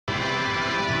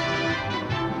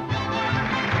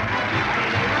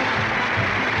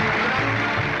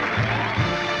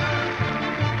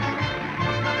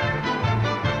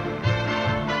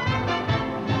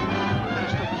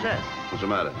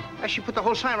She put the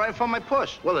whole sign right in front of my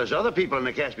puss. Well, there's other people in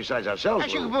the cast besides ourselves.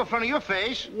 She can put it in front of your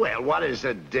face. Well, what is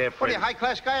the difference? What are you, a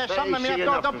high-class guy or something? I mean,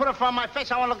 don't put it in front of my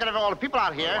face. I want to look at all the people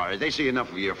out here. All right, they see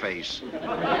enough of your face. There's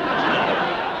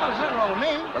nothing wrong with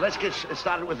me. Well, let's get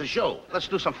started with the show. Let's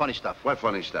do some funny stuff. What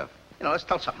funny stuff? You know, let's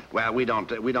tell something. Well, we don't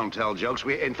tell jokes.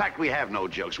 In fact, we have no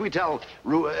jokes. We tell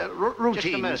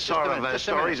routine sort of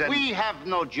stories. And we have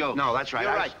no jokes. No, that's right.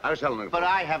 You're right. I was telling them. But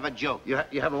I have a joke. You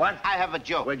have a what? I have a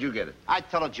joke. Where'd you get it? I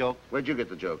tell a joke. Where'd you get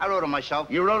the joke? I wrote it myself.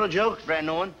 You wrote a joke? Brand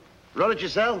new one. Wrote it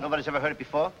yourself? Nobody's ever heard it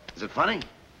before. Is it funny?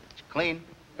 It's clean.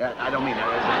 I don't mean that.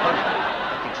 Is it funny?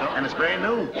 I think so. And it's brand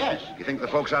new? Yes. You think the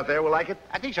folks out there will like it?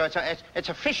 I think so. It's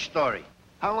a fish story.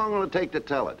 How long will it take to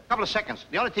tell it? A couple of seconds.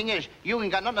 The only thing is, you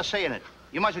ain't got nothing to say in it.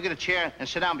 You might as well get a chair and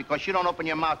sit down because you don't open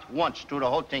your mouth once through the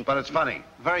whole thing. But it's funny.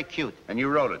 Very cute. And you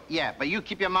wrote it? Yeah, but you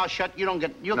keep your mouth shut. You got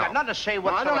nothing to say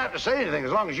whatsoever. No, I don't have to say anything as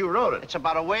long as you wrote it. It's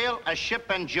about a whale, a ship,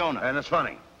 and Jonah. And it's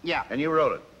funny? Yeah. And you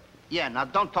wrote it? Yeah, now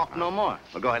don't talk no more.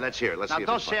 Well, go ahead. Let's hear it. Let's see if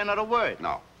Now it's don't say funny. another word.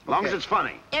 No. As long as it's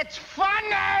funny. It's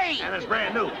funny! And it's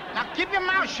brand new. Now keep your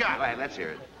mouth shut. Go ahead. Let's hear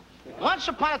it. Once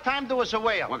upon a time, there was a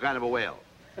whale. What kind of a whale?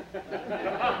 What kind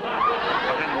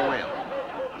of a whale?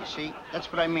 You see, that's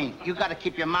what I mean. You got to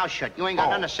keep your mouth shut. You ain't got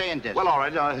nothing to say in this. Well, all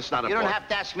right. No, it's not You don't have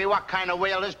to ask me what kind of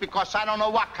whale it is because I don't know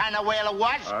what kind of whale it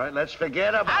was. All right, let's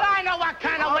forget about it. How do I know what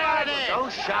kind of whale it is?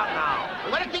 Don't shout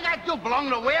now. What do you think I do? Belong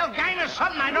to the whale gang or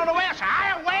something? I know the whale. So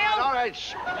I a whale? All right.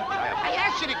 I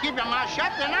asked you to keep your mouth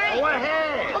shut, didn't I? Go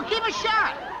ahead. Well, keep it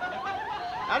shut.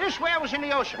 Now, this whale was in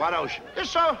the ocean. What ocean?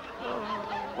 This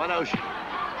What ocean?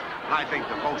 I think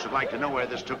the folks would like to know where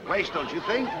this took place, don't you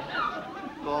think?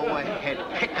 Go ahead.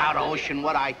 Pick out ocean,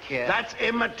 what I care. That's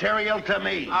immaterial to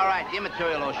me. All right, the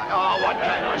immaterial ocean. Oh, what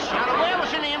kind of a ship? Now, the whale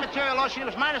was in the immaterial ocean. He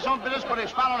was minding his own business, but he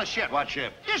was following a ship. What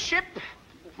ship? This ship.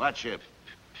 What ship?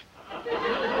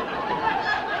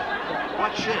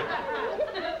 What ship?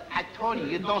 I told you,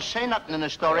 you don't say nothing in the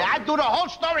story. I do the whole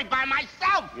story by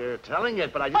myself. You're telling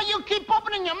it, but I just... But you keep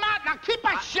opening your mouth. Now, keep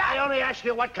it shut. I only asked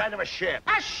you what kind of a ship.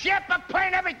 A ship, a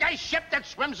plain everyday ship that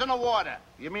swims in the water.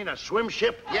 You mean a swim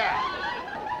ship? Yeah.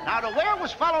 Now, the whale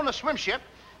was following a swim ship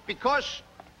because...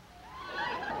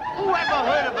 Who ever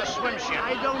heard of a swim ship?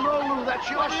 I don't know, Lou. That's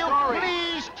your story.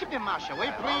 Please, keep your mouth shut, will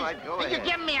you, please? All right, go ahead. You're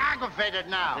getting me aggravated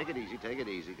now. Take it easy, take it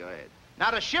easy. Go ahead. Now,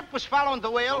 the ship was following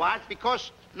the whale. What?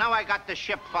 Because now I got the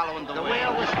ship following the whale. The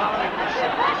whale was following the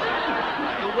ship.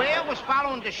 The whale was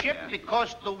following the ship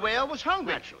because the whale was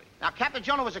hungry. Naturally. Now, Captain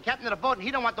Jonah was the captain of the boat, and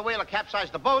he didn't want the whale to capsize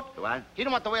the boat. What? He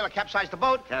didn't want the whale to capsize the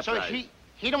boat. Capsize. So he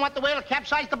didn't want the whale to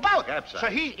capsize the boat. Capsize. So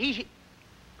he...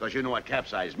 Because you know what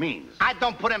capsize means. I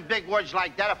don't put in big words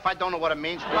like that if I don't know what it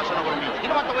means. Plus, I know what it means. He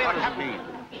didn't want the whale What to does it mean?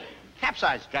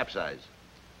 capsize. Capsize.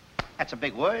 That's a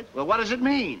big word. Well, what does it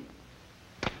mean?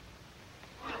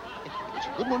 It's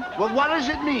a good one. Well, what does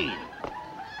it mean?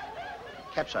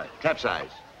 Capsize. Capsize.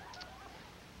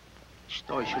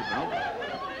 Story should have been over.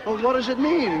 Well, what does it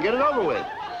mean? Get it over with.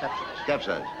 Capsize.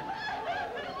 Capsize.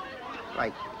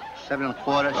 Like 7 1/4,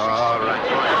 6. All right,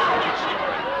 go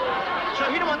ahead. So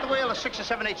he didn't want the whale to 6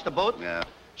 7/8 the boat. Yeah.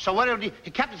 So what did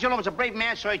he? Captain Jonah was a brave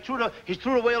man, so he threw the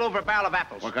whale over a barrel of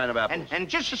apples. What kind of apples? And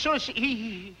just as soon as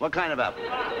he What kind of apple?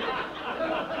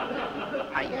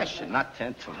 I asked you not to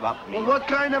interrupt me. Well, what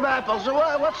kind of apples?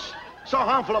 What's so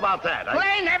harmful about that?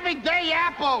 Plain everyday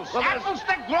apples. Well, apples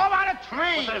that grow on a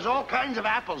tree. Well, there's all kinds of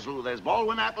apples, Lou. There's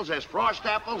Baldwin apples, there's frost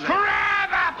apples. Crab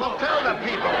apples. Well, tell the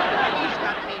people. He's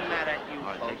not being mad at you, All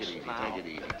right, folks. take it easy, now. take it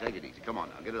easy, take it easy. Come on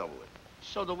now, get it over with.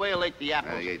 So the whale ate the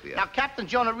apples. Yeah, he ate the Now, apples. Captain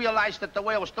Jonah realized that the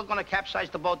whale was still going to capsize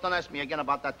the boat. Don't ask me again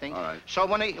about that thing. All right. So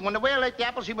when the whale ate the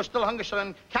apples, he was still hungry, so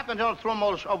then Captain Jonah threw him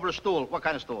over a stool. What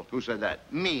kind of stool? Who said that?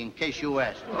 Me, in case you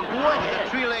asked. A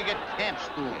three-legged camp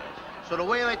stool. So the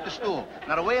whale ate the stool.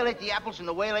 Now, the whale ate the apples, and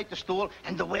the whale ate the stool,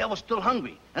 and the whale was still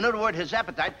hungry. In other words, his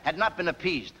appetite had not been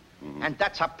appeased. Mm-hmm. And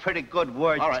that's a pretty good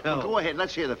word, All right, too. well, go ahead.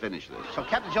 Let's hear the finish of this. So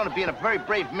Captain Jonah, being a very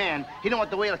brave man, he didn't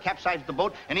want the whale to capsize the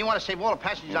boat, and he wanted to save all the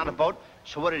passengers on the boat.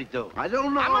 So what did he do? I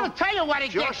don't know. I'm going to tell you what he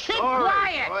did. Just Keep story.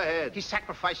 quiet. Go ahead. He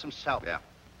sacrificed himself. Yeah.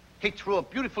 He threw a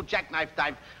beautiful jackknife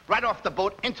dive right off the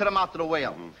boat into the mouth of the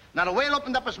whale. Mm-hmm. Now, the whale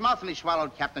opened up his mouth, and he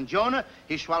swallowed Captain Jonah.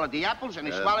 He swallowed the apples, and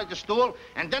he swallowed the stool,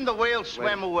 and then the whale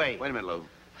swam away. Wait a minute, Lou.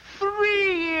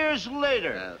 3 years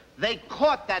later, they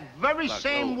caught that very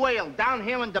same Lou. whale down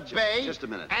here in the bay. Just a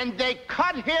minute. And they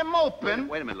cut him open.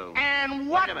 Wait a minute, Lou. And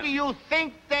what do you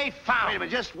think they found? Wait a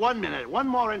minute, just 1 minute. One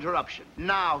more interruption.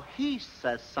 Now, he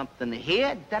says something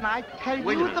here, then I tell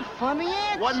Wait a you minute. the funny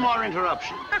answer. One more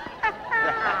interruption.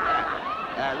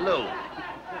 Lou,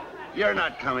 you're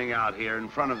not coming out here in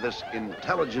front of this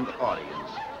intelligent audience.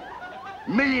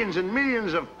 Millions and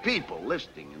millions of people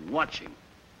listening and watching.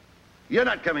 You're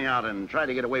not coming out and trying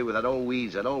to get away with that old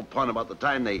wheeze, that old pun about the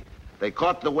time they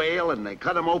caught the whale and they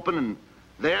cut him open and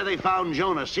there they found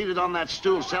Jonah seated on that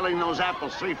stool selling those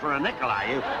apples 3 for a nickel, are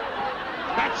you?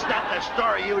 That's not the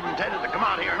story you intended to come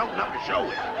out here and open up the show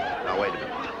with. Now, wait a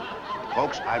minute.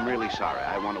 Folks, I'm really sorry.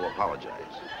 I want to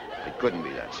apologize. It couldn't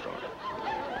be that story.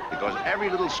 Because every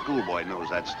little schoolboy knows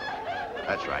that story.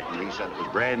 That's right. And he said it was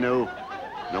brand new.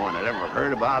 No one had ever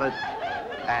heard about it.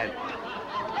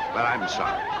 But I'm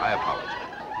sorry. I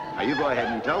apologize. Now, you go ahead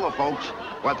and tell the folks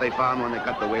what they found when they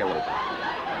cut the whale open.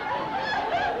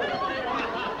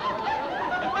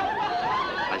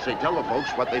 I say tell the folks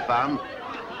what they found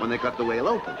when they cut the whale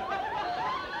open.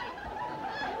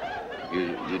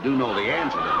 You do know the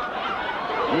answer,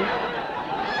 don't you?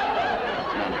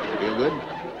 Feel good?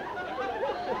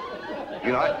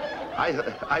 You know,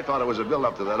 I thought it was a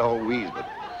build-up to that old wheeze, but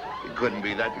it couldn't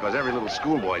be that because every little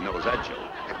schoolboy knows that joke.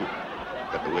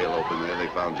 Cut the whale open there, they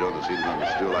found Jonah seated on the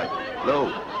stool.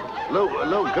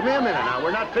 Lou, come here a minute now.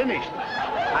 We're not finished.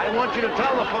 I want you to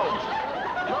tell the folks.